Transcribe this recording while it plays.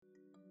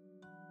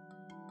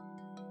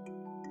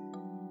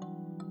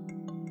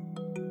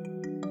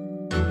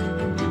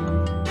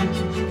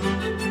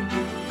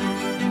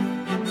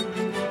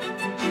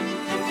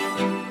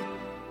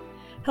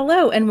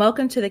Hello, and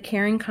welcome to the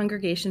Caring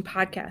Congregation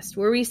podcast,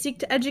 where we seek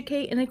to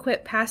educate and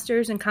equip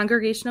pastors and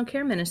congregational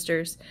care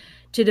ministers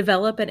to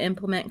develop and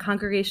implement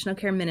congregational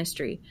care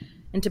ministry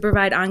and to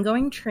provide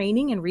ongoing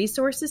training and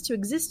resources to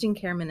existing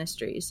care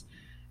ministries.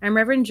 I'm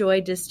Reverend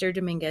Joy Dister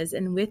Dominguez,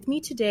 and with me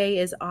today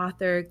is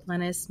author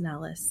Glenys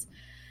Nellis.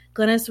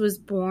 Glenys was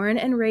born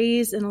and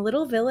raised in a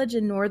little village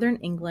in northern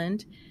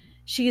England.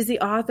 She is the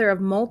author of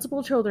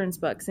multiple children's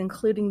books,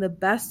 including the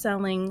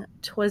best-selling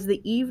 'Twas the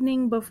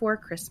Evening Before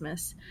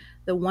Christmas,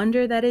 The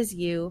Wonder That Is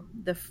You,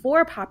 the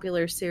 4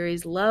 popular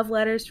series Love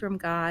Letters from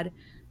God,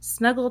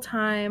 Snuggle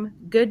Time,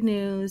 Good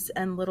News,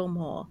 and Little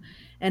Mole,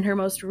 and her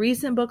most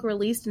recent book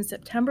released in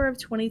September of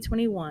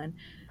 2021,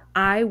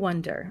 I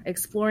Wonder,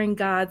 Exploring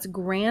God's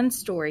Grand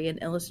Story in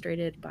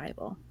Illustrated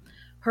Bible.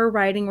 Her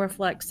writing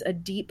reflects a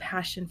deep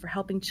passion for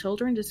helping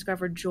children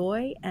discover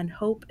joy and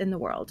hope in the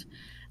world.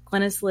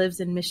 Glenys lives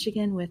in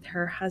Michigan with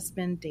her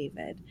husband,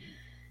 David.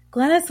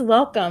 Glenys,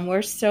 welcome.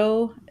 We're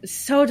so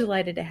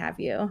delighted to have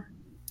you.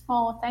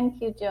 Oh,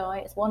 thank you,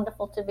 Joy. It's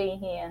wonderful to be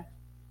here.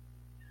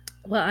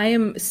 Well, I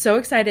am so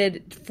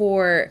excited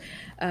for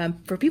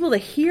people to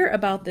hear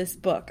about this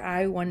book,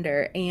 I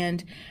Wonder.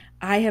 And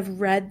I have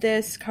read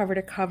this cover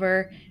to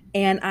cover,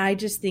 and I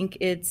just think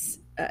it's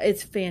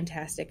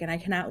fantastic. And I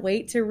cannot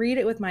wait to read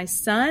it with my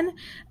son.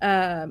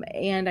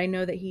 And I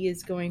know that he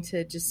is going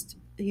to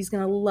he's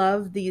going to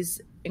love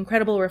these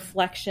incredible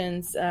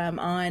reflections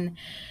on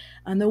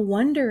the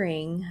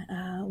wondering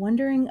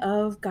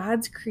of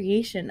God's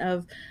creation,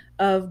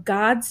 of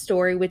God's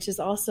story, which is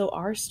also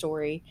our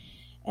story.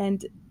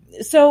 And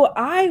so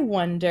I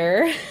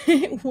wonder,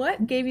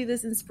 what gave you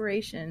this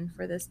inspiration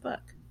for this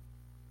book?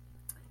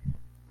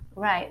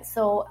 Right.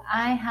 So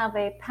I have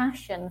a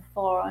passion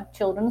for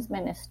children's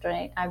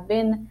ministry. I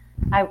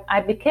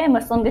became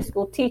a Sunday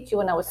school teacher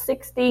when I was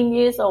 16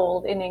 years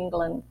old in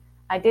England.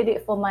 I did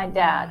it for my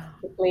dad,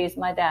 to please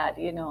my dad,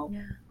 Yeah.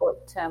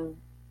 But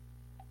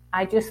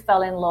I just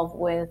fell in love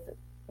with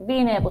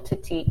being able to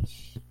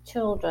teach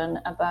children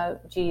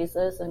about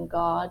Jesus and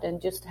God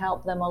and just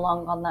help them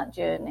along on that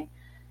journey.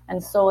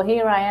 And so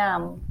here I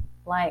am,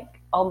 like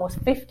almost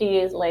 50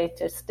 years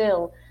later,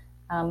 still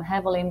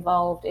heavily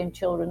involved in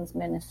children's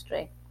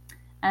ministry.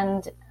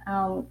 And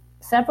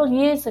several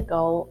years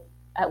ago,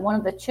 at one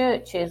of the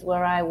churches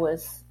where I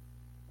was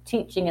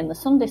teaching in the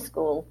Sunday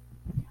school,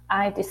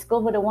 I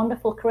discovered a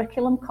wonderful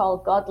curriculum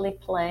called Godly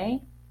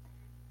Play.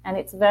 And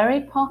it's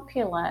very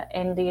popular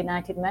in the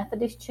United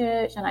Methodist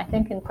Church and I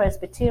think in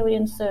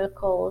Presbyterian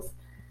circles.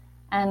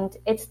 And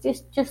it's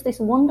just this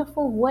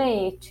wonderful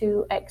way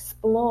to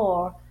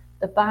explore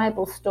the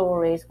Bible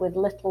stories with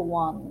little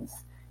ones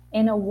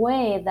in a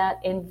way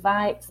that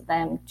invites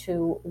them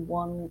to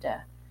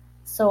wonder.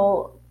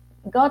 So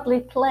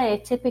Godly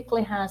Play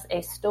typically has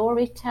a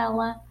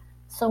storyteller,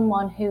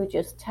 someone who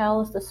just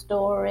tells the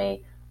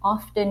story,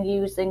 often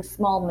using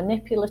small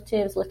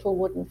manipulatives, little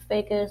wooden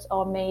figures,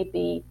 or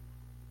maybe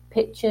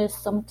pictures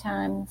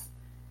sometimes.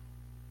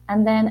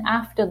 And then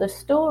after the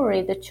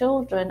story, the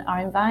children are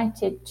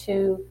invited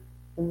to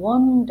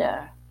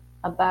wonder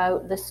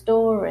about the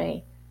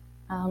story,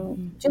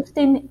 just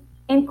in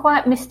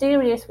quite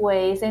mysterious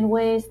ways, in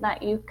ways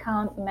that you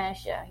can't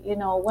measure.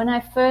 When I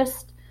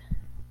first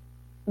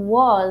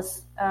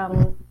was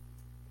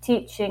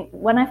teaching,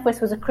 when I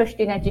first was a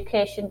Christian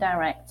education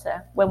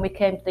director, when we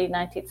came to the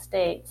United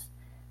States,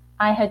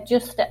 I had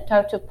just stepped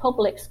out of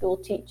public school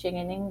teaching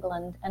in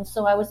England, and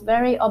so I was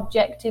very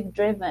objective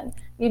driven.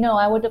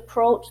 I would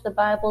approach the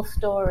Bible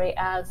story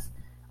as,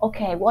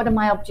 okay, what are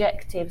my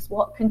objectives?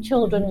 What can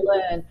children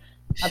learn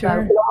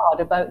about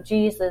God, about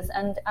Jesus?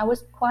 And I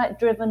was quite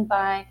driven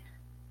by,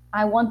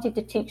 I wanted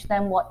to teach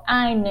them what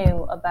I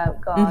knew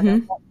about God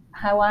and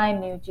how I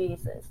knew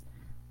Jesus.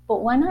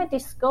 But when I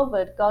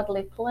discovered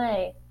Godly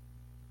Play,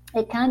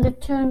 it kind of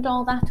turned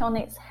all that on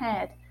its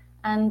head,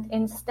 and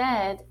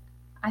instead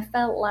I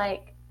felt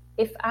like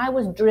if I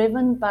was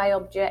driven by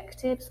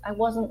objectives, I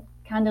wasn't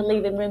kind of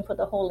leaving room for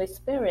the Holy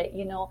Spirit,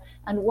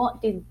 and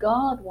what did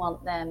God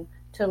want them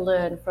to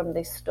learn from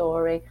this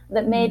story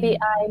that maybe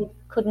I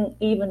couldn't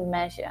even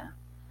measure?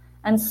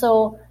 And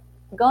so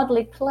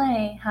Godly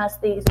Play has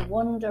these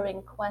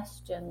wondering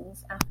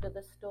questions after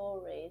the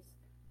stories.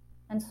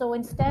 And so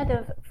instead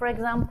of, for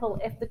example,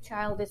 if the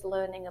child is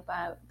learning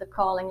about the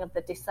calling of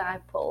the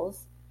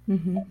disciples,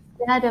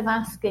 instead of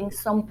asking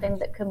something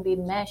that can be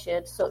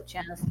measured, such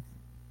as,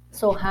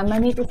 so how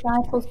many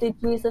disciples did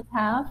Jesus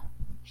have?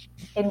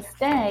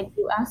 Instead,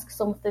 you ask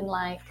something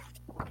like,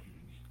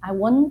 I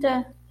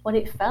wonder what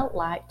it felt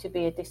like to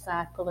be a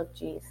disciple of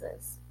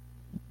Jesus.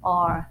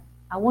 Or,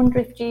 I wonder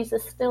if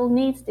Jesus still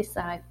needs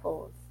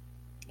disciples.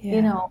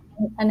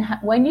 And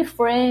when you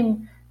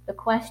frame the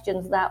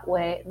questions that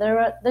way,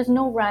 there's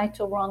no right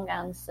or wrong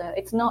answer.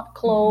 It's not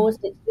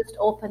closed, it's just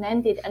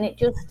open-ended, and it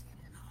just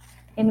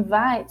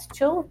invites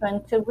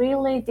children to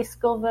really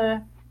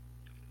discover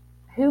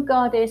who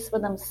God is for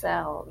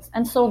themselves.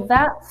 And so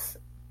that's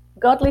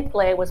Godly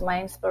Play was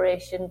my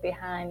inspiration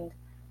behind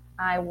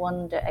I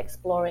Wonder,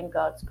 Exploring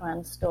God's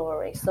Grand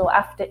Story. So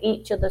after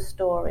each of the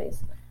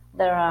stories,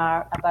 there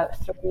are about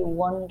 3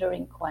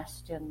 wondering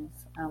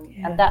questions.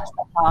 And that's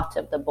the heart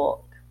of the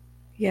book.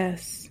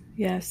 Yes,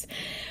 yes.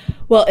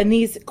 Well, and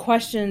these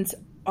questions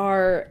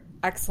are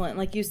excellent.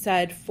 Like you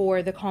said,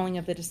 for the calling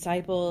of the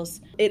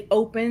disciples, it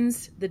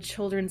opens the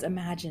children's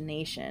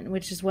imagination,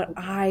 which is what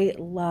I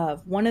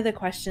love. One of the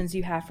questions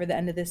you have for the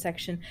end of this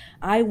section,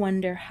 I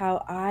wonder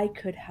how I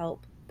could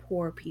help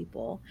poor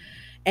people.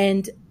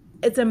 And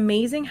it's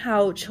amazing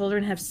how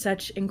children have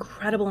such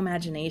incredible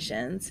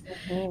imaginations.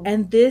 Mm-hmm.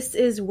 And this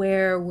is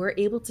where we're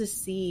able to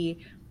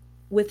see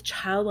with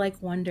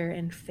childlike wonder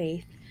and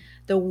faith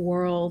the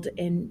world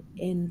in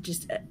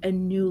just a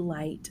new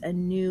light,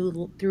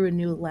 through a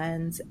new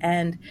lens.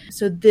 And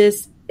so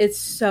it's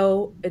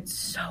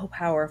so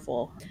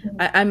powerful.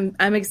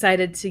 I'm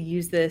excited to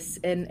use this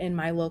in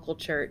my local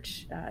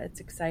church.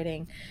 It's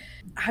exciting.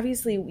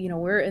 Obviously,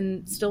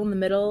 we're still in the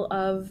middle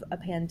of a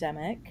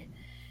pandemic,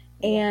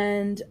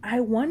 and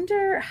I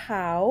wonder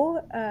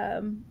how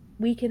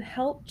we can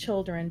help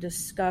children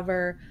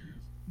discover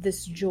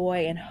this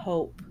joy and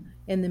hope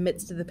in the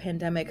midst of the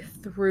pandemic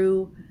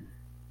through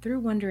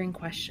wondering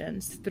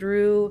questions,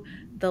 through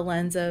the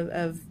lens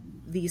of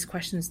these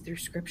questions through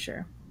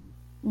Scripture.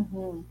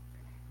 Mm-hmm.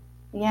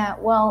 Yeah,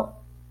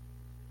 well,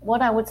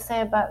 what I would say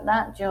about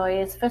that,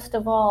 Joy, is first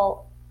of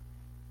all,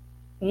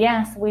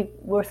 yes,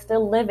 we're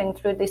still living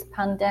through this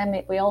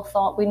pandemic. We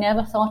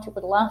never thought it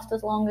would last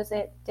as long as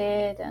it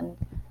did, and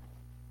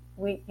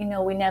we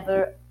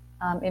never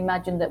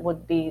imagined that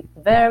would be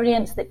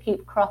variants that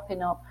keep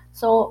cropping up.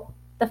 So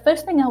the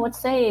first thing I would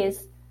say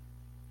is,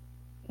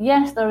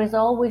 yes, there is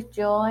always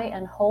joy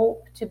and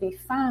hope to be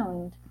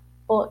found,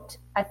 but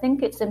I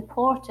think it's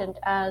important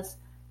as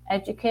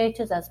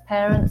educators, as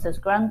parents, as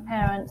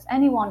grandparents,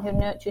 anyone who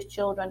nurtures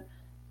children,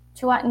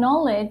 to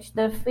acknowledge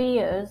their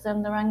fears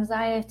and their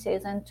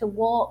anxieties and to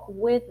walk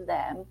with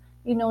them,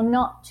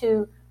 not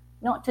to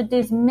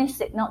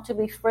dismiss it, not to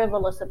be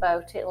frivolous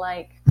about it,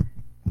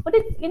 but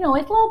it'll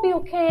all be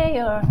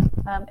okay, or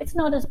it's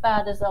not as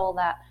bad as all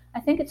that. I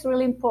think it's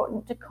really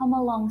important to come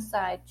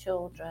alongside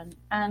children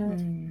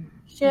and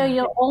share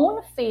your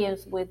own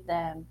fears with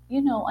them,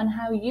 and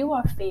how you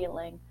are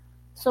feeling,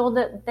 so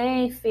that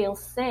they feel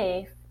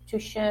safe to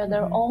share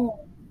their own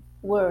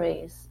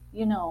worries,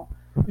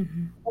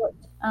 Mm-hmm. But,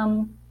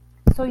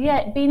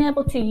 being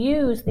able to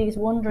use these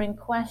wondering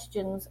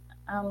questions,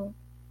 and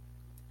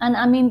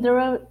I mean, there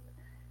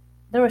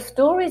are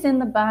stories in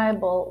the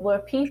Bible where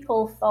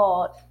people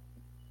thought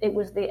it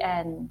was the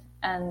end,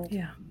 and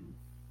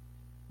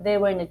they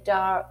were in a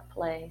dark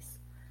place.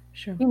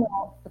 Sure.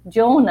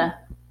 Jonah,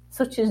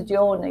 such as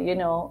Jonah,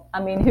 I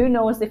mean, who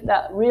knows if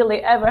that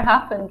really ever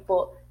happened,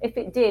 but if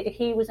it did,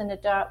 he was in a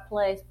dark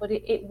place, but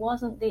it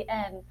wasn't the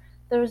end.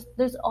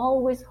 There's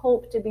always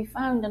hope to be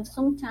found, and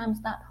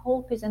sometimes that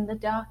hope is in the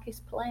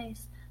darkest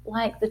place,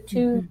 like the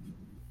tomb,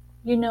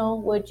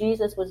 where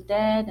Jesus was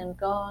dead and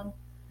gone,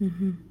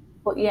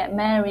 but yet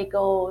Mary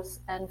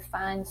goes and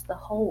finds the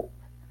hope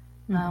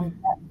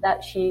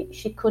that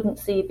she couldn't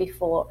see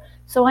before.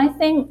 So I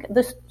think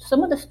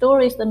some of the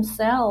stories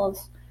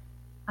themselves,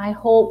 I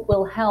hope,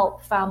 will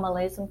help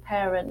families and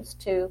parents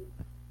to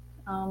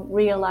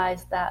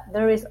realize that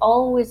there is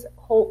always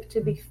hope to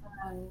be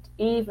found,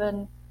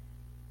 even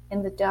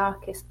in the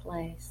darkest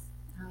place.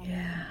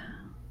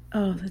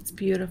 Oh, that's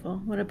beautiful.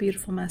 What a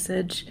beautiful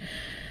message.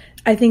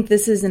 I think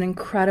this is an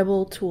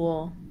incredible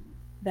tool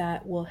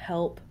that will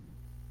help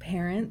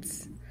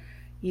parents,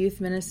 youth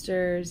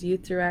ministers,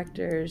 youth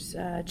directors,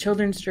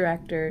 children's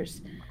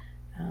directors,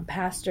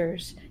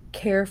 pastors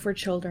care for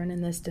children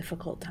in this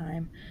difficult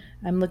time.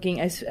 I'm looking,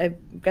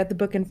 I've got the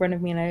book in front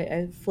of me, and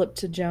I flipped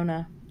to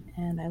Jonah,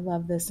 and I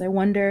love this. I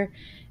wonder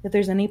if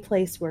there's any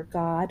place where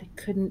God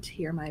couldn't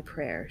hear my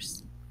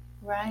prayers.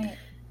 Right.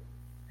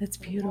 That's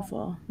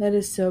beautiful. That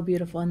is so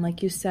beautiful. And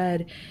like you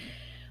said,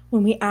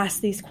 when we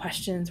ask these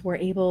questions, we're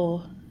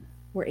able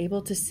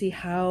to see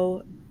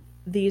how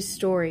these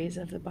stories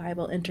of the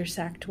Bible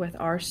intersect with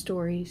our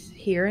stories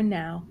here and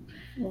now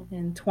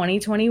in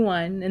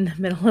 2021, in the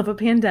middle of a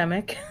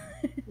pandemic.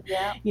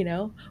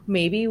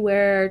 Maybe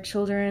where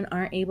children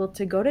aren't able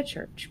to go to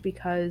church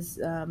because,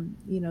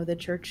 the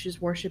church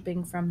is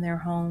worshiping from their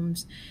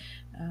homes,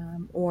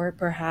 or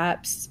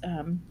perhaps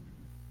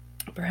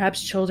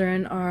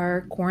children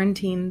are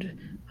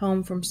quarantined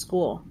home from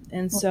school.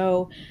 And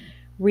so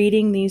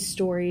reading these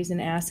stories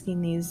and asking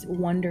these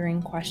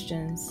wondering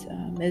questions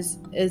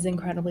is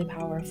incredibly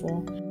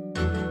powerful.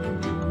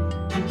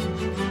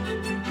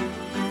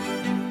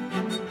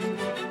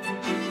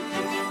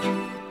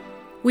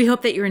 We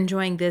hope that you're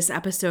enjoying this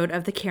episode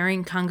of The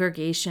Caring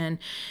Congregation.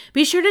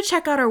 Be sure to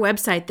check out our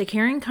website,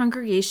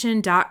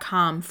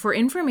 thecaringcongregation.com, for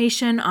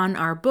information on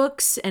our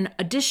books and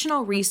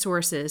additional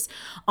resources.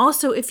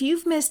 Also, if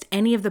you've missed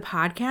any of the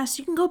podcasts,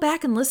 you can go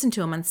back and listen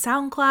to them on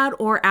SoundCloud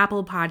or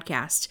Apple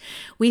Podcast.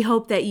 We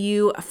hope that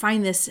you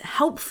find this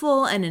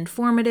helpful and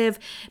informative.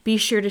 Be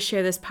sure to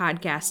share this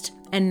podcast.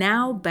 And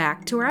now,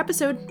 back to our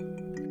episode.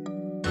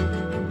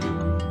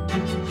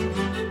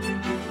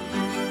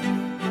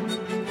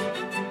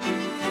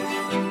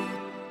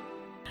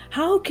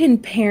 How can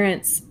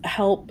parents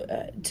help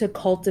to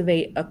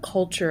cultivate a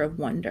culture of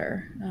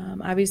wonder?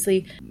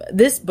 Obviously,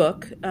 this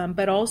book,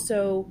 but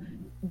also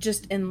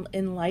just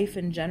in life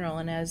in general,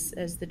 and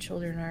as the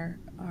children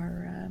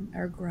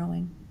are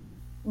growing.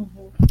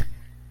 Mm-hmm.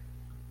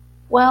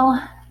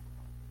 Well,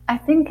 I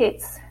think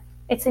it's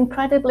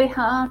incredibly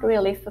hard,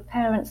 really, for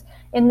parents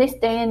in this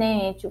day and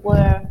age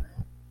where,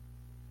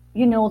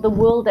 you know, the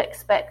world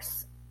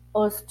expects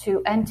us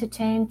to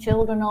entertain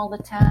children all the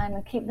time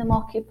and keep them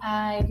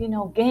occupied, you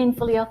know,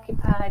 gainfully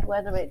occupied,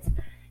 whether it's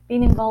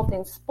being involved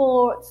in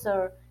sports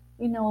or,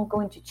 you know,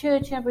 going to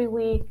church every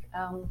week.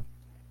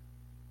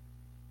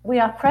 We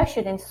are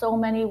pressured in so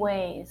many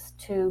ways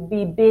to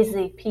be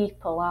busy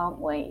people, aren't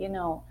we? You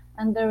know,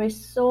 and there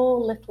is so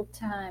little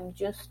time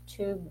just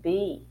to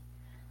be.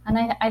 And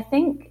I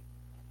think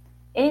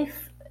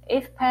if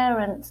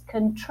parents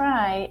can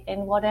try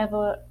in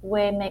whatever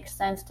way makes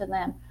sense to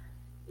them,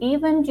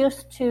 even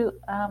just to,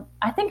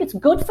 I think it's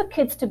good for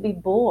kids to be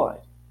bored,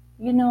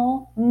 you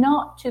know,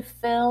 not to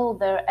fill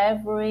their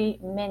every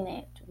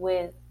minute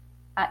with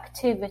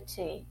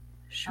activity.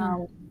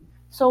 Sure.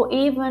 So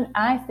even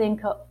I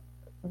think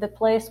the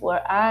place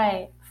where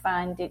I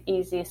find it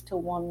easiest to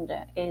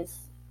wander is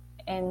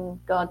in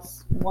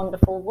God's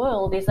wonderful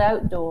world, is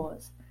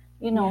outdoors.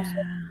 You know,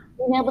 so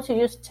being able to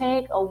just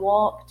take a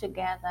walk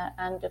together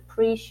and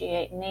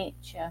appreciate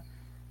nature.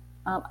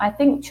 I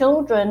think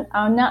children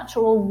are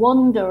natural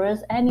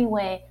wanderers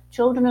anyway.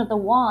 Children are the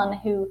one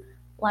who,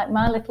 like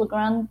my little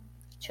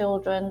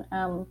grandchildren,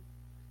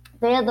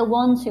 they are the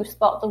ones who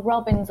spot the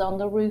robins on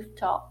the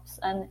rooftops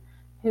and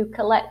who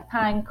collect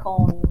pine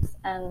cones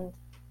and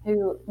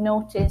who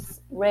notice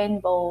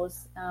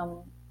rainbows,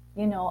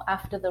 you know,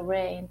 after the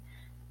rain.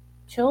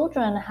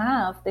 Children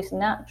have this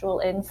natural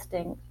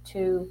instinct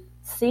to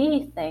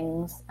see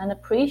things and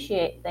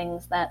appreciate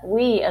things that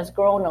we as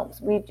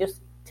grown-ups, we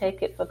just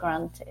take it for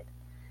granted.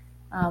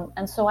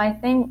 And so I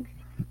think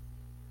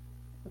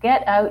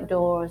get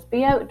outdoors,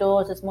 be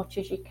outdoors as much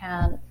as you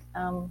can,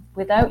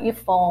 without your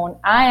phone.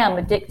 I am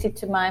addicted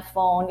to my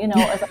phone, you know,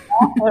 as an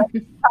author,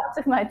 part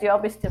of my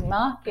job is to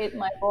market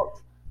my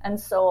books. And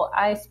so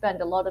I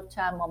spend a lot of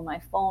time on my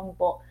phone,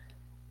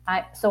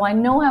 so I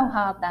know how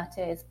hard that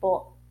is,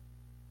 but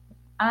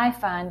I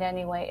find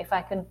anyway, if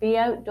I can be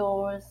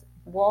outdoors,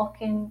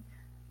 walking,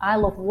 I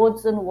love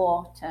woods and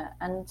water,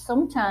 and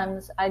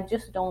sometimes I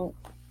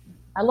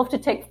love to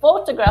take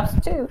photographs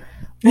too.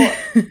 But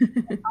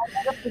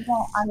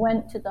I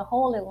went to the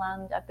Holy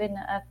Land. I've been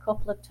a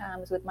couple of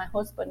times with my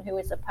husband, who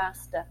is a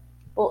pastor.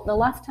 But the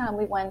last time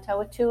we went,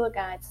 our tour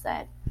guide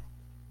said,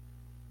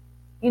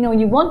 you know,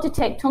 you want to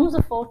take tons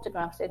of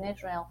photographs in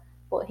Israel,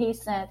 but he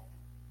said,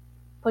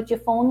 put your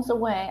phones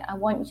away. I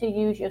want you to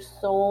use your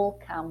soul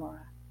camera.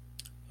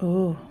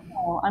 Oh.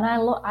 And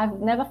I've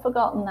never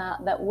forgotten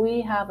that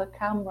we have a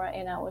camera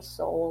in our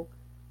soul,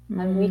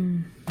 and we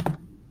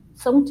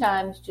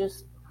sometimes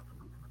just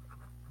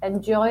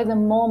enjoy the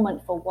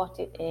moment for what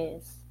it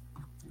is,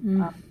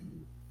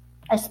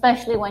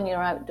 especially when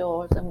you're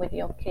outdoors and with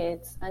your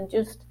kids, and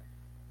just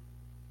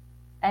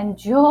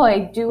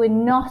enjoy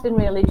doing nothing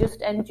really,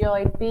 just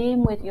enjoy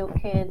being with your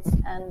kids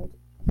and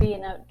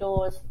being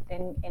outdoors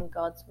in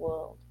God's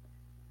world.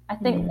 I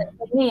think that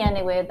for me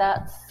anyway,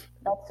 that's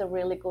a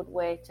really good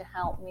way to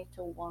help me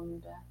to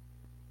wander.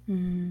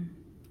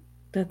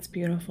 That's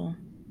beautiful.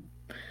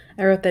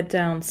 I wrote that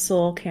down,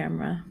 soul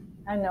camera.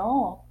 I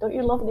know. Don't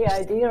you love the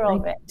idea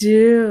of it? I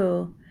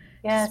do.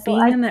 Yeah, just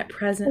being in that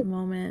present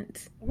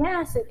moment.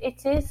 Yes,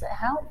 it is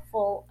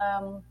helpful.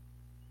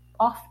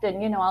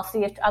 Often, you know, I'll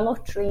see it. I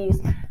love trees,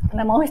 and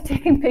I'm always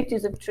taking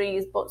pictures of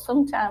trees. But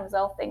sometimes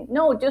I'll think,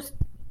 no, just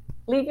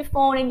leave your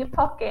phone in your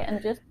pocket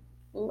and just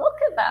look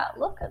at that.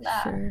 Look at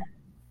that. Sure.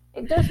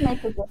 It does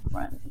make a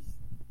difference.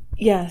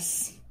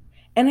 Yes.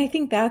 And I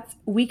think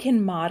we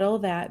can model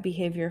that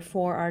behavior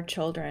for our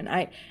children.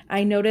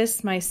 I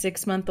notice my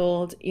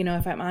 6-month-old, you know,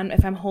 if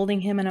I'm holding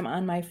him and I'm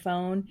on my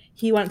phone,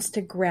 he wants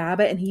to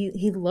grab it and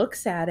he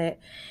looks at it.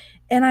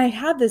 And I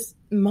have this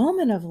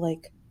moment of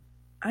like,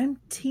 I'm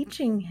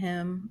teaching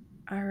him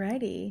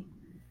already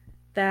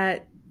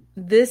that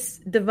this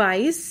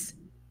device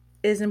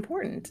is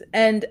important,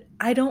 and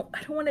I don't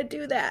want to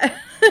do that.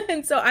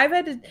 And so I've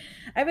had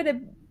to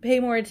pay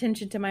more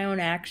attention to my own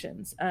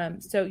actions.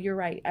 So you're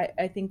right.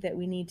 I think that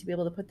we need to be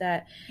able to put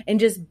that and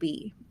just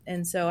be.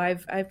 And so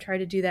I've tried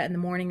to do that in the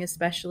morning,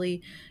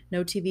 especially.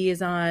 No TV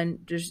is on.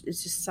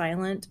 It's just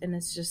silent, and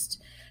it's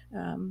just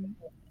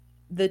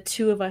the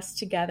two of us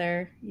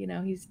together. You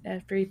know,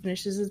 after he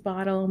finishes his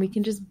bottle, and we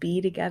can just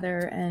be together.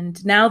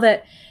 And now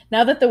that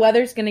the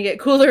weather's going to get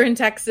cooler in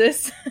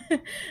Texas,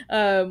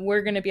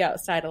 we're going to be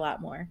outside a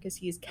lot more because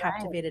he's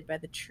captivated by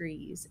the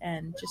trees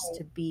and just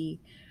to be.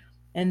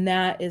 And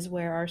that is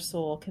where our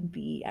soul can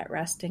be at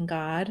rest in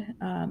God,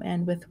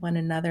 and with one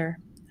another.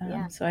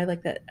 So I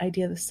like that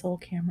idea of the soul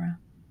camera.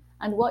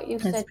 And what you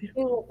said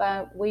too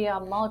about we are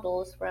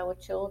models for our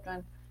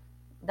children,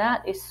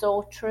 that is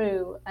so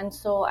true. And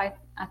so I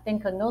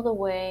think another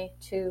way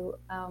to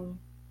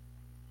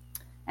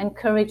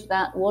encourage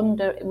that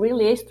wonder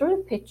really is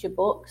through picture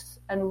books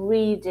and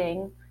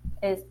reading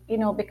is,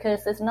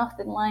 because there's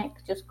nothing like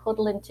just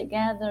cuddling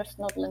together,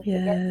 snuggling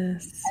together,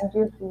 and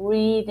just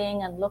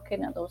reading and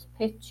looking at those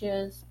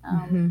pictures,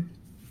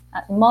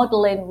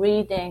 modeling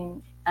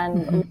reading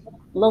and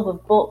love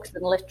of books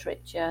and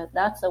literature.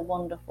 That's a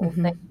wonderful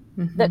thing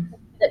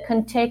that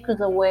can take us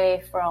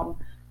away from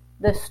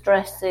the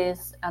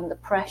stresses and the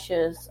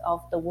pressures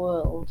of the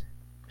world.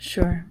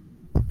 Sure,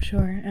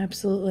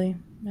 absolutely.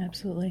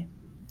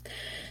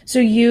 So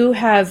you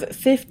have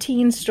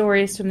 15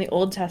 stories from the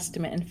Old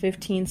Testament and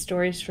 15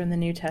 stories from the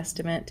New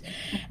Testament.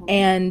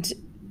 And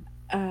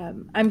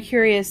I'm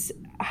curious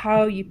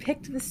how you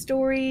picked the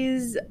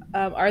stories.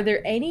 Are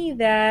there any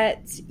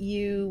that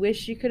you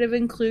wish you could have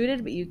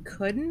included, but you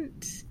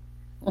couldn't?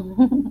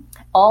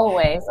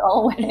 Always.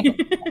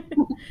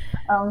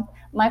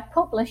 My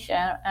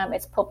publisher,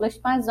 it's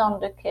published by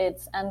Zonda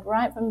Kids, and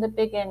right from the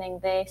beginning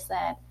they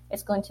said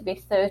it's going to be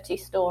 30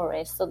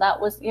 stories. So that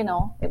was,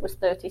 it was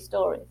 30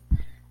 stories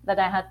that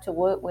I had to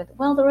work with.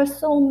 Well, there are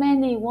so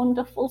many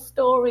wonderful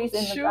stories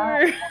in the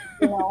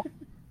Bible,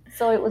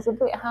 so it was a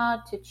bit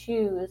hard to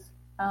choose.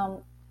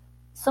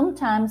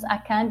 Sometimes I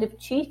kind of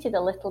cheated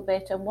a little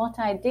bit, and what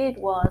I did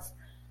was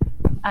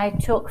I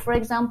took, for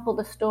example,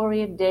 the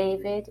story of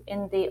David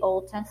in the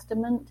Old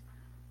Testament.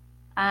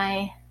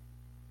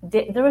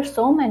 There are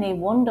so many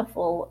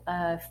wonderful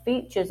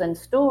features and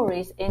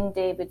stories in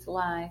David's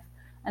life.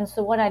 And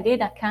so what I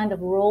did, I kind of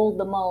rolled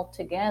them all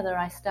together.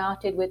 I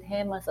started with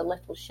him as a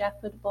little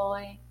shepherd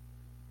boy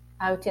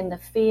out in the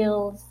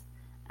fields,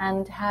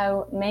 and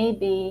how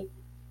maybe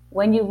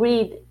when you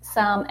read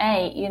Psalm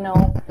 8,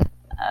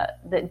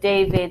 that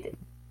David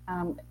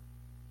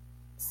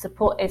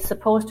is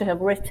supposed to have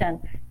written,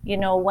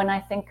 when I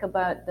think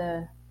about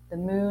the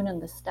moon and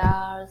the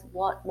stars,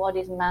 what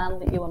is man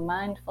that you are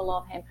mindful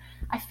of him?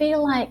 I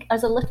feel like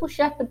as a little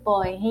shepherd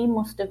boy, he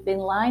must have been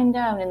lying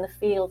down in the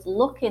fields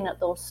looking at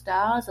those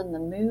stars and the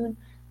moon,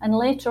 and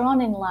later on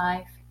in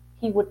life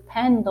he would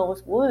pen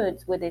those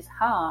words with his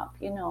harp,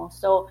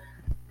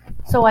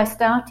 so I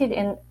started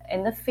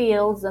in the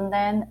fields, and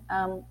then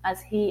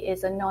as he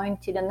is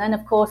anointed, and then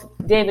of course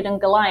David and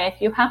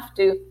Goliath. You have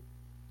to,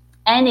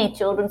 any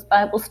children's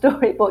Bible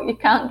story book, you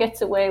can't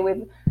get away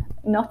with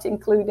not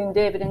including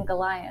David and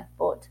Goliath.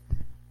 But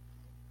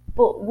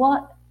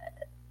what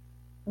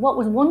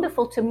was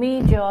wonderful to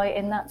me, Joy,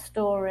 in that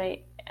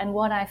story, and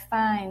what I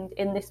find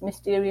in this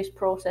mysterious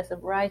process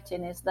of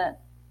writing, is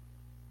that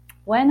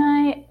when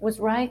I was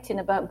writing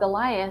about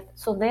Goliath,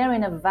 so they're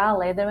in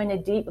a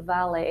deep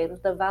valley. It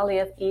was the Valley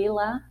of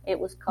Elah, it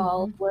was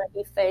called, where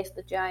he faced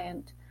the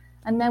giant.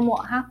 And then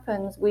what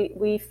happens,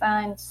 we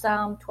find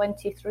Psalm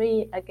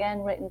 23,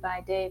 again written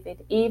by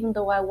David, even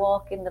though I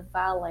walk in the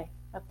valley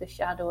of the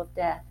shadow of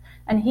death.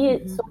 And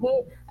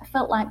I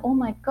felt like, oh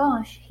my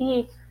gosh,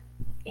 he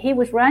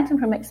was writing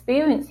from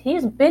experience.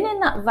 He's been in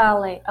that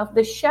valley of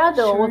the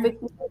shadow of a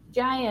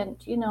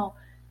giant,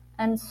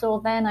 And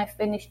so then I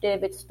finished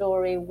David's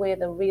story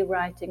with a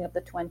rewriting of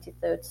the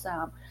 23rd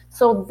Psalm.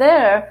 So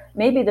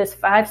maybe there's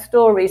 5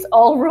 stories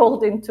all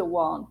rolled into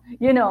one,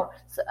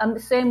 So, and the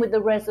same with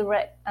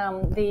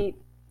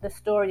the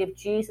story of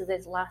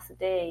Jesus' last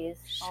days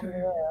on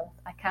the earth.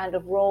 I kind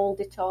of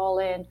rolled it all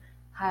in,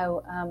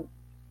 how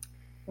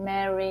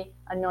Mary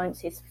anoints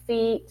his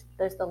feet.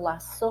 There's the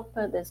Last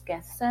Supper. There's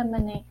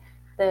Gethsemane.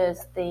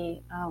 There's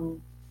the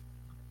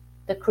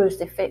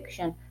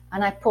crucifixion.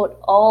 And I put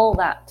all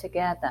that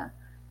together.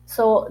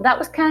 So that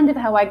was kind of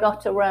how I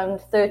got around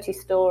 30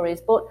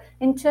 stories. But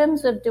in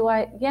terms of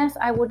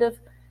I would have,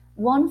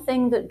 one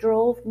thing that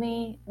drove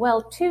me,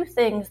 2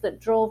 things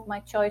that drove my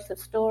choice of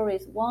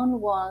stories.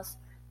 One was,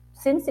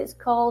 since it's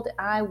called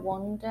I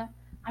Wonder,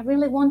 I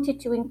really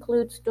wanted to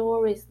include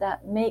stories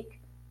that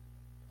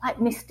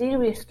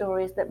mysterious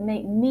stories that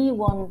make me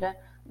wonder,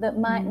 that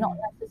might not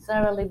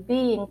necessarily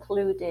be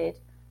included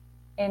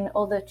in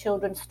other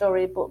children's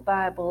storybook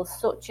Bibles,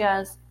 such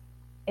as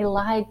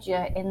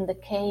Elijah in the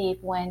cave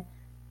when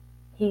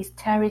he's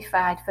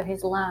terrified for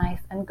his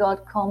life, and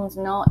God comes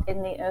not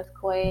in the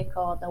earthquake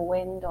or the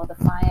wind or the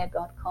fire.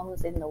 God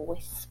comes in the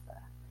whisper.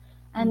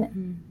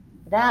 And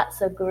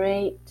that's a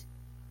great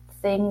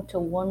thing to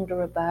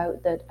wonder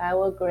about, that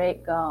our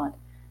great God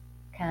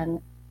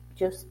can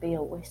just be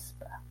a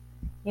whisper,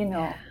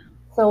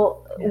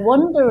 So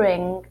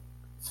wondering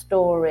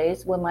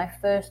stories were my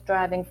first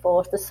driving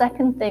force. The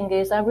second thing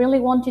is I really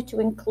wanted to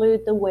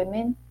include the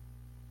women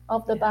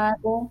of the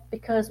Bible,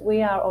 because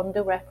we are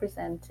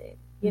underrepresented.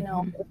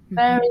 It's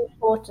very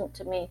important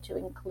to me to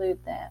include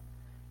them.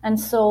 And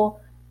so,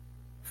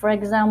 for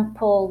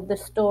example, the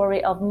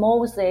story of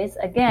Moses,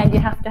 again, you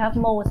have to have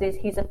Moses.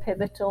 He's a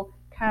pivotal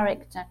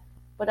character.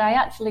 But I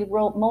actually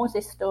wrote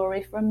Moses'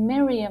 story from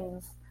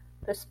Miriam's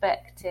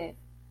perspective,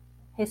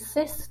 his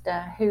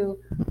sister who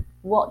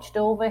watched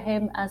over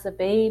him as a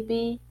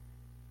baby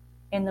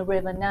in the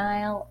River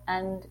Nile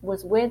and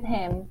was with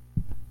him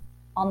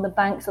on the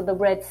banks of the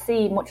Red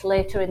Sea much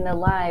later in their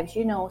lives,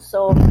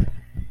 So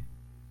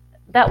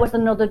that was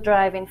another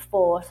driving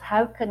force.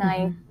 How can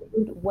I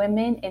include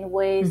women in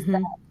ways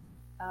that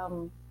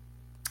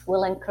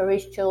will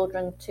encourage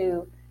children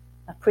to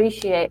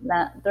appreciate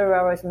that there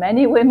are as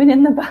many women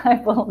in the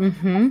Bible as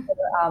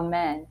there are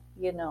men,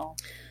 you know.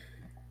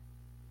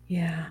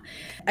 Yeah.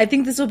 I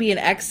think this will be an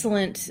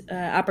excellent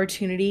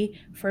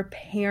opportunity for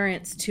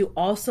parents to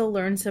also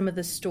learn some of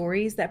the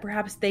stories that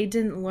perhaps they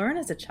didn't learn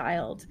as a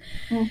child.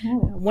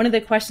 One of the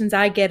questions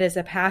I get as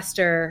a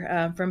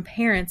pastor from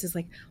parents is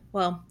like,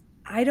 well,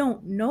 I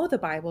don't know the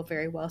Bible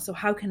very well, so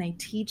how can I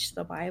teach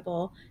the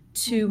Bible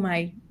to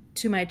my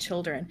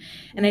children?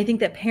 And I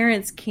think that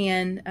parents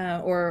can,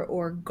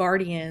 or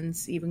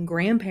guardians, even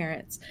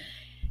grandparents,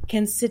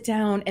 can sit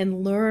down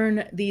and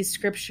learn these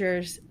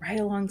scriptures right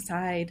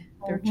alongside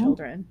their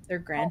children, their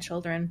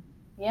grandchildren.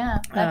 Yeah,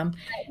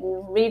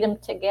 you read them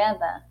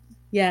together.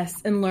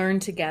 Yes, and learn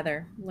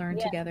together.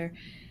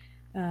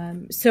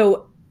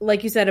 So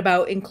like you said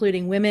about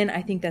including women,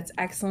 I think that's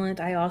excellent.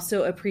 I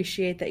also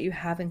appreciate that you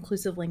have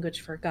inclusive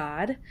language for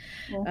God.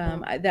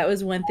 That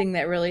was one thing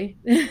that really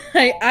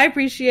I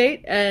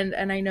appreciate,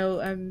 and I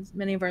know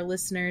many of our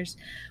listeners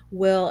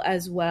will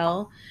as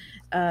well.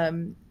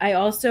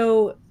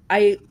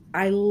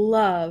 I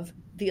love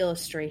the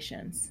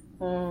illustrations.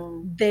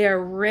 They are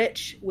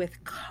rich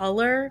with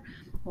color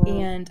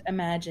and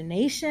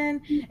imagination.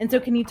 And so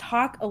can you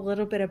talk a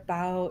little bit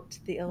about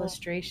the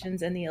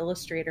illustrations and the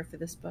illustrator for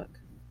this book?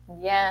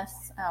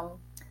 Yes.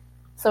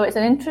 So it's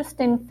an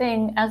interesting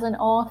thing. As an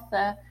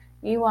author,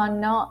 you are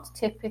not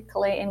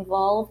typically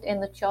involved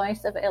in the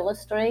choice of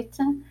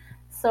illustrator.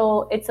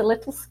 So it's a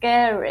little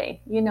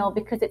scary, you know,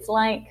 because it's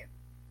like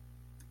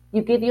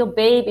you give your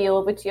baby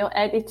over to your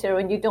editor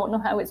and you don't know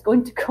how it's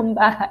going to come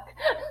back.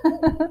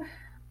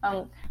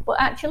 But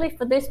actually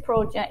for this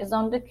project,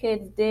 Zonda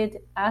Kids did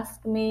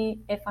ask me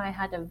if I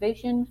had a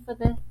vision for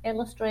the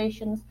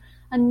illustrations.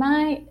 And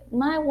my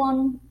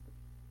one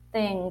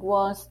thing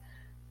was,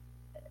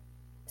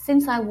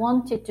 since I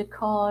wanted to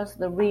cause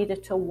the reader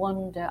to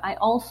wonder, I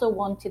also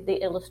wanted the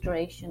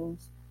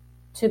illustrations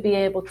to be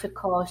able to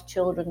cause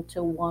children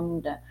to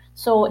wonder.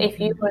 So if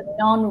you were a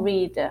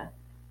non-reader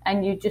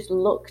and you just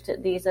looked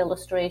at these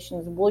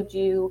illustrations,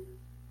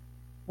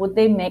 would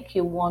they make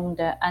you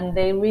wonder? And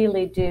they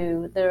really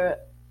do. They're,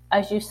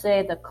 as you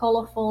say, they're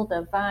colorful,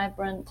 they're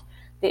vibrant.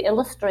 The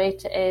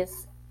illustrator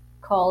is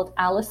called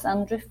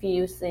Alessandra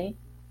Fusi.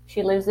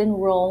 She lives in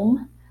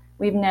Rome.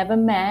 We've never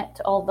met,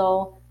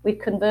 although we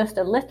conversed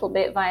a little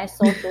bit via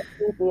social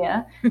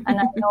media, and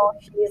I know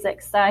she's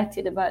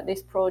excited about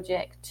this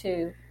project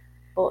too.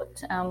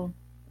 But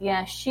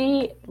yeah,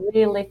 she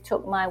really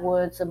took my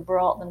words and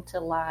brought them to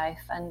life.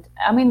 And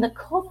I mean, the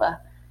cover,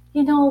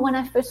 you know, when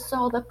I first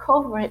saw the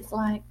cover, it's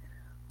like,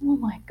 oh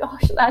my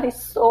gosh, that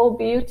is so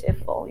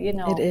beautiful, you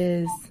know. It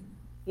is.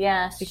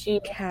 Yes, she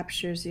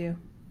captures you.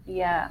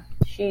 Yeah,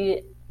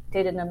 she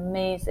did an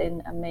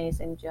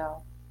amazing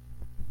job.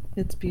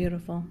 It's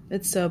beautiful.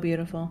 It's so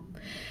beautiful.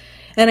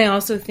 And I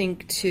also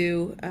think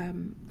too,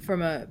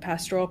 from a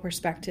pastoral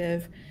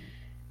perspective,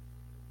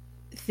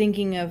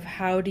 thinking of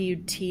how do you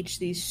teach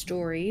these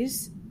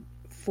stories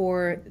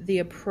for the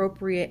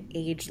appropriate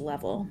age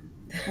level.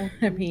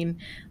 I mean,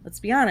 let's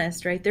be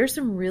honest, right? There's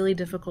some really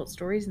difficult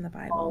stories in the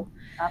Bible.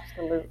 Oh,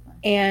 absolutely.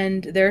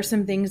 And there are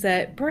some things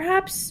that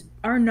perhaps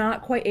are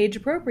not quite age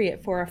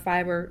appropriate for a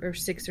 5 or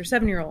 6 or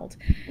 7 year old.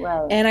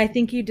 Right. And I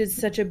think you did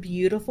such a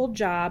beautiful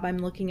job. I'm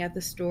looking at the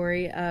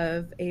story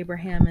of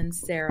Abraham and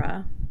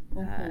Sarah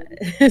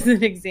as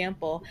an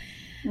example.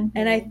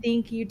 And I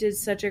think you did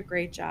such a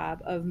great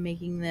job of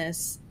making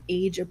this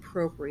age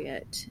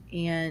appropriate.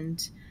 And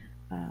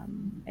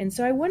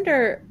so I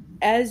wonder,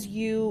 as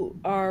you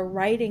are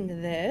writing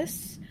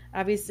this,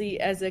 obviously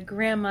as a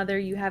grandmother,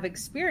 you have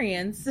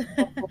experience.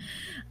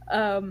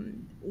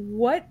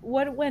 What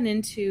went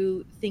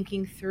into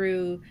thinking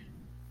through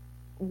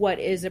what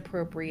is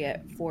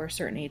appropriate for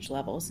certain age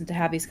levels and to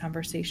have these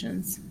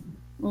conversations?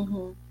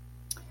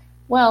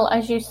 Well,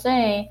 as you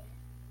say,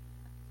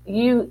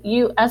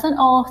 you as an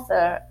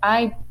author,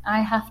 I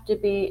have to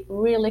be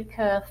really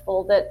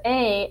careful that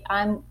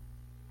I'm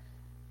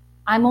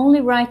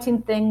only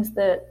writing things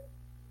that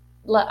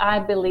I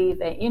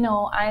believe it. You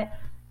know,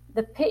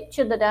 the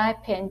picture that I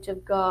paint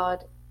of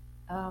God,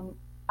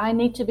 I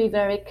need to be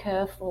very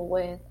careful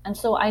with. And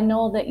so I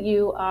know that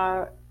you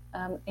are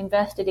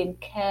invested in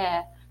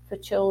care for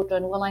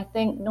children. Well, I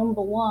think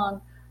number one,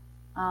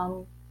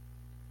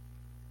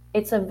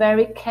 it's a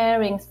very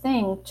caring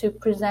thing to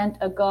present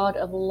a God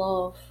of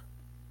love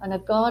and a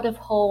God of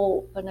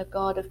hope and a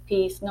God of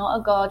peace, not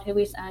a God who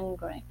is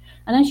angry.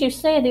 And as you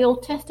say, the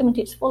Old Testament,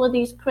 it's full of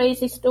these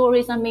crazy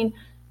stories. I mean,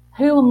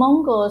 who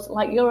among us,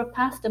 like you're a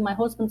pastor, my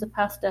husband's a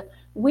pastor,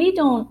 we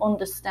don't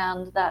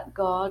understand that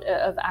God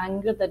of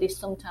anger that is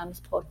sometimes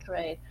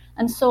portrayed.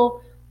 And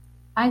so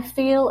I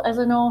feel as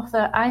an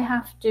author, I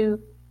have to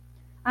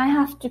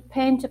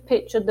paint a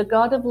picture of the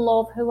God of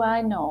love who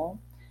I know,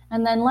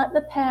 and then let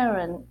the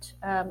parent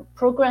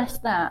progress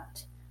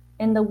that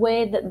in the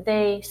way that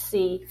they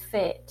see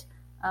fit.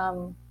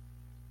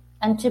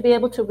 And to be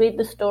able to read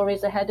the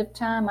stories ahead of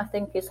time, I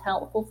think is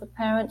helpful for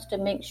parents to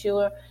make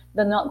sure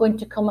they're not going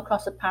to come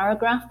across a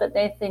paragraph that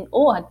they think,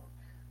 oh,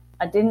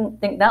 I didn't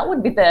think that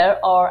would be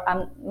there, or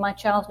my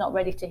child's not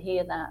ready to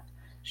hear that.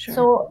 Sure.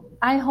 So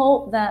I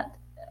hope that,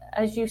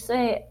 as you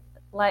say,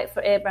 like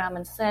for Abraham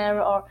and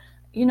Sarah, or,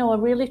 a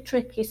really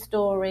tricky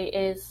story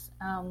is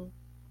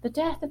the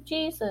death of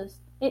Jesus.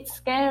 It's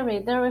scary.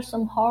 There are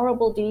some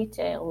horrible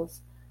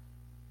details.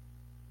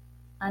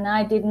 And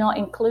I did not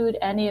include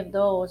any of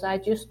those. I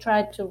just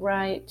tried to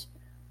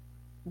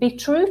be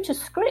true to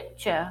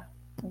Scripture,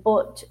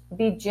 but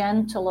be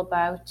gentle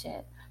about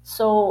it.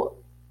 So,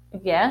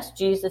 yes,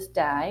 Jesus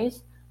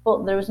dies,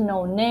 but there's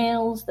no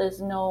nails,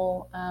 there's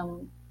no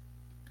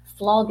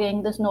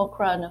flogging, there's no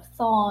crown of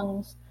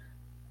thorns.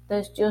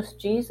 There's just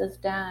Jesus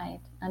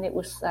died, and it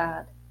was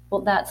sad.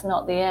 But that's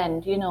not the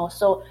end,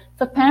 So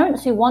for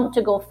parents who want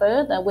to go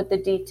further with the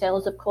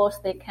details, of course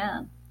they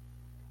can.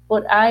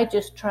 But I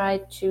just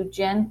tried to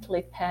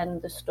gently pen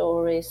the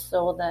stories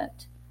so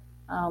that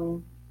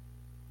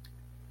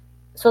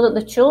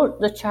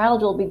the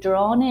child will be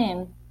drawn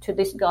in to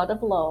this God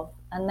of love,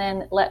 and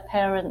then let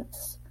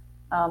parents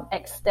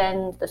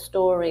extend the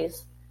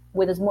stories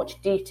with as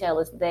much detail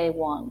as they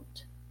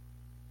want.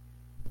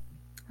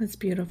 That's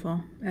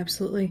beautiful.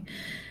 Absolutely.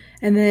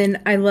 And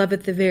then I love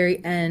at the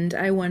very end,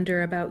 I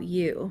wonder about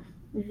you.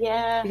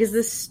 Yeah. Because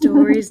the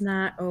story's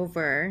not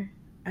over.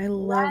 I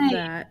love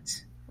that.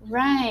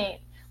 Right.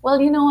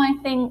 Well, I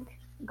think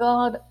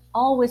God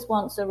always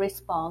wants a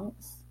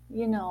response,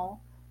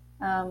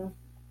 I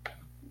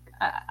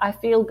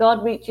feel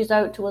God reaches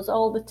out to us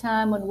all the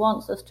time and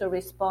wants us to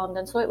respond.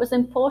 And so it was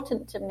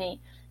important to me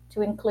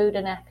to include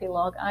an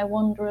epilogue. I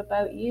wonder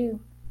about you,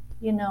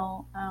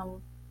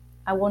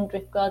 I wonder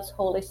if God's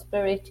Holy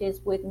Spirit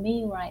is with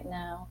me right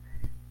now,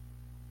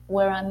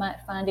 where I might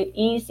find it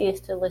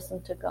easiest to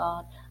listen to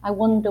God. I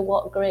wonder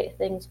what great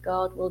things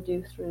God will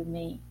do through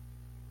me.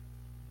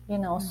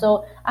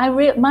 So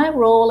my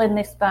role in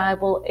this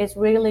Bible is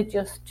really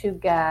just to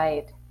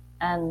guide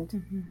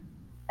and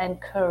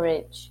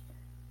encourage,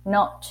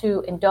 not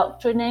to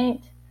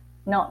indoctrinate,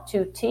 not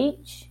to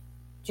teach,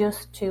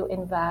 just to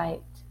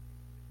invite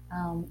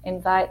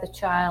the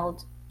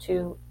child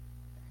to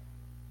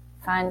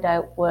find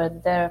out where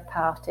their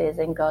part is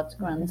in God's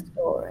grand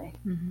story.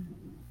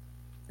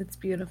 It's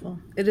beautiful.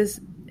 It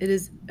is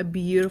a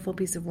beautiful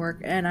piece of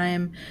work, and I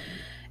am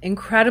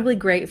incredibly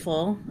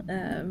grateful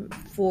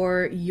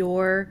for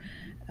your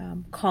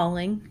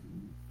calling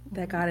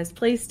that God has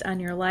placed on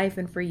your life,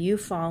 and for you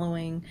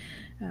following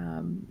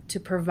to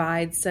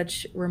provide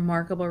such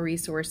remarkable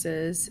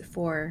resources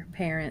for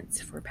parents,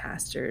 for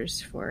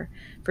pastors, for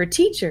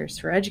teachers,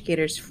 for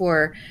educators,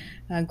 for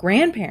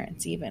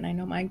grandparents even. I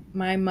know my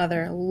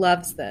mother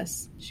loves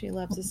this. She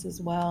loves this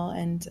as well,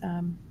 and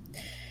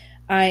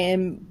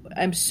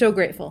I'm so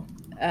grateful.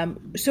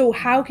 So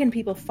how can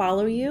people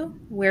follow you?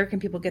 Where can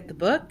people get the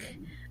book?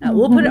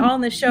 We'll put it all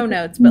in the show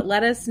notes, but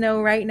let us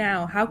know right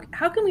now, how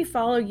can we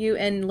follow you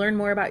and learn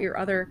more about your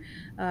other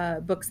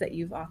books that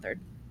you've authored?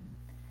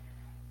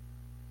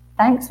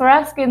 Thanks for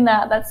asking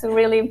that. That's a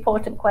really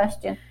important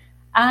question.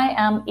 I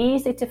am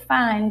easy to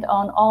find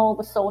on all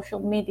the social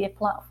media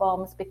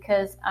platforms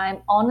because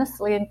I'm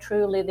honestly and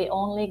truly the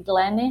only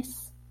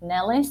Glenys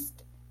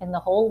Nellist in the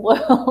whole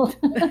world.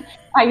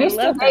 I used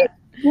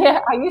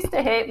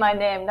to hate my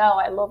name. Now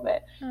I love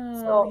it.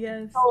 So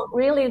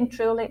really and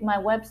truly, my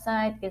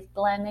website is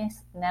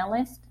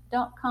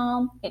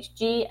glenysnellist.com. It's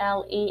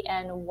GLENYS,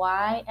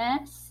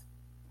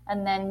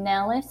 and then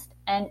Nellist,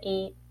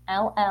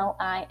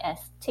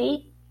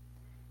 NELLIST.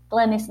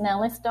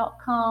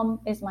 GlenysNellist.com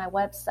is my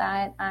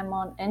website. I'm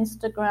on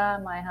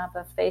Instagram. I have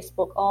a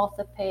Facebook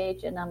author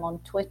page, and I'm on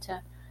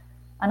Twitter.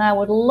 And I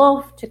would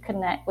love to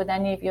connect with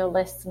any of your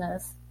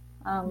listeners.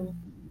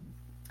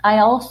 I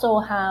also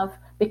have,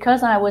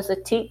 because I was a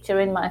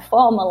teacher in my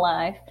former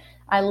life,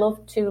 I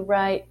love to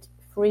write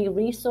free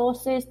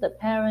resources that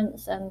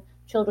parents and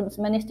children's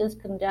ministers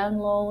can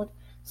download.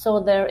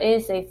 So there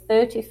is a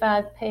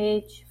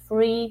 35-page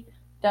free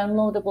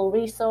downloadable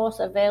resource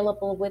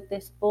available with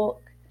this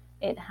book.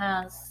 It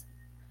has,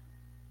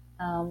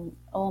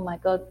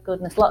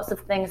 goodness, lots of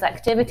things,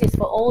 activities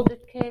for older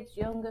kids,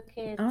 younger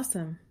kids.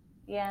 Awesome.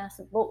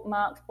 Yes,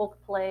 bookmarks, book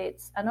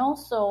plates, and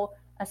also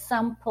a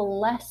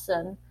sample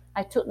lesson.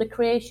 I took the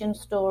creation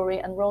story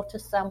and wrote a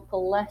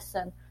sample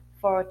lesson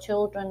for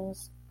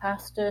children's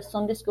pastors,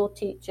 Sunday school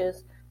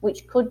teachers,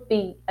 which could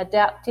be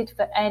adapted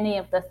for any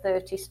of the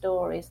 30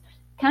 stories,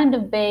 kind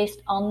of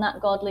based on that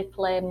godly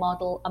play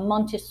model, a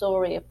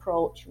Montessori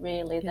approach,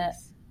 really,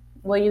 yes.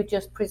 Where you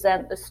just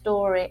present the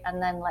story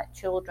and then let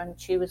children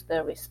choose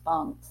their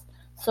response.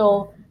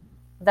 So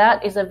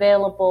that is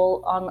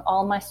available on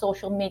all my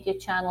social media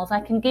channels. I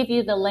can give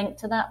you the link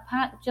to that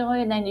pack,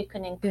 Joy, and then you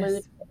can include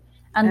it.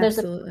 And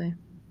absolutely.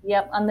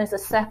 There's a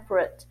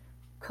separate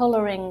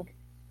coloring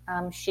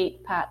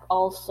sheet pack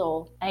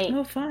also.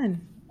 8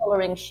 fun.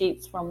 coloring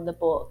sheets from the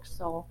book.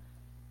 So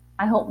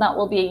I hope that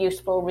will be a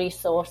useful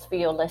resource for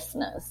your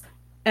listeners.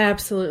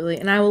 Absolutely.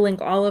 And I will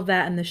link all of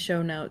that in the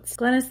show notes.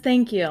 Glenys,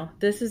 thank you.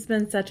 This has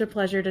been such a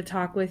pleasure to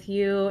talk with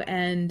you,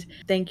 and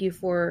thank you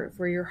for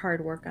your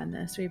hard work on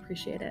this. We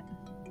appreciate it.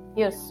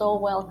 You're so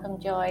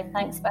welcome, Joy.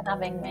 Thanks for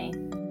having me.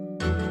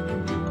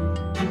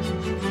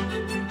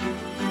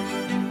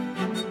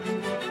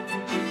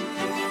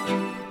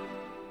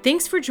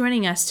 Thanks for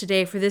joining us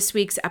today for this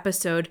week's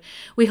episode.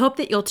 We hope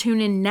that you'll tune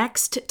in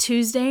next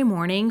Tuesday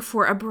morning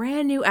for a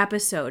brand new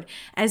episode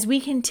as we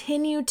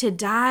continue to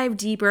dive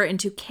deeper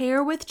into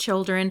care with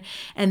children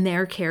and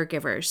their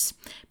caregivers.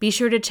 Be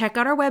sure to check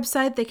out our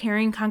website,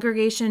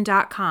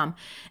 thecaringcongregation.com.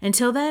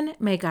 Until then,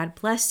 may God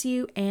bless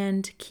you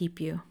and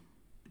keep you.